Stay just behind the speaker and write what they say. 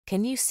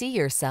Can you see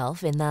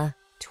yourself in the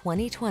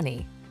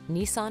 2020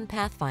 Nissan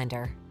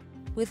Pathfinder?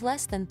 With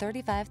less than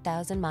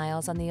 35,000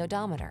 miles on the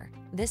odometer,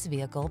 this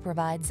vehicle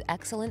provides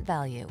excellent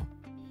value.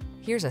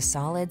 Here's a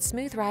solid,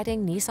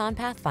 smooth-riding Nissan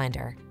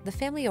Pathfinder, the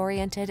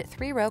family-oriented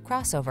 3-row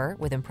crossover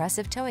with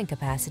impressive towing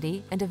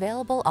capacity and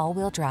available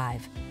all-wheel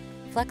drive.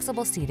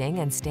 Flexible seating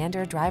and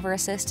standard driver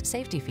assist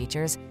safety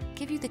features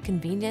give you the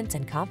convenience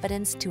and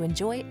confidence to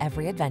enjoy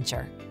every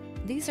adventure.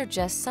 These are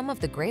just some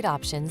of the great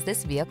options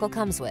this vehicle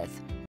comes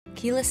with: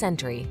 keyless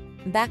entry,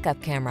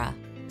 backup camera,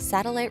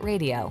 satellite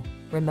radio,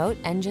 remote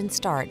engine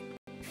start,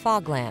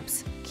 fog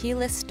lamps,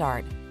 keyless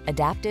start,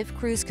 adaptive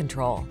cruise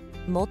control,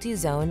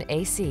 multi-zone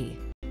AC,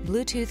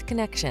 Bluetooth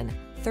connection,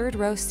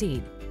 3rd-row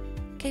seat.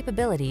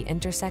 Capability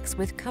intersects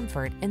with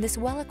comfort in this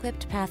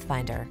well-equipped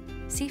Pathfinder.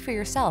 See for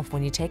yourself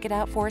when you take it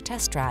out for a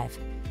test drive.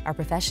 Our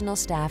professional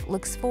staff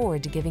looks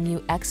forward to giving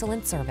you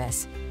excellent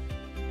service.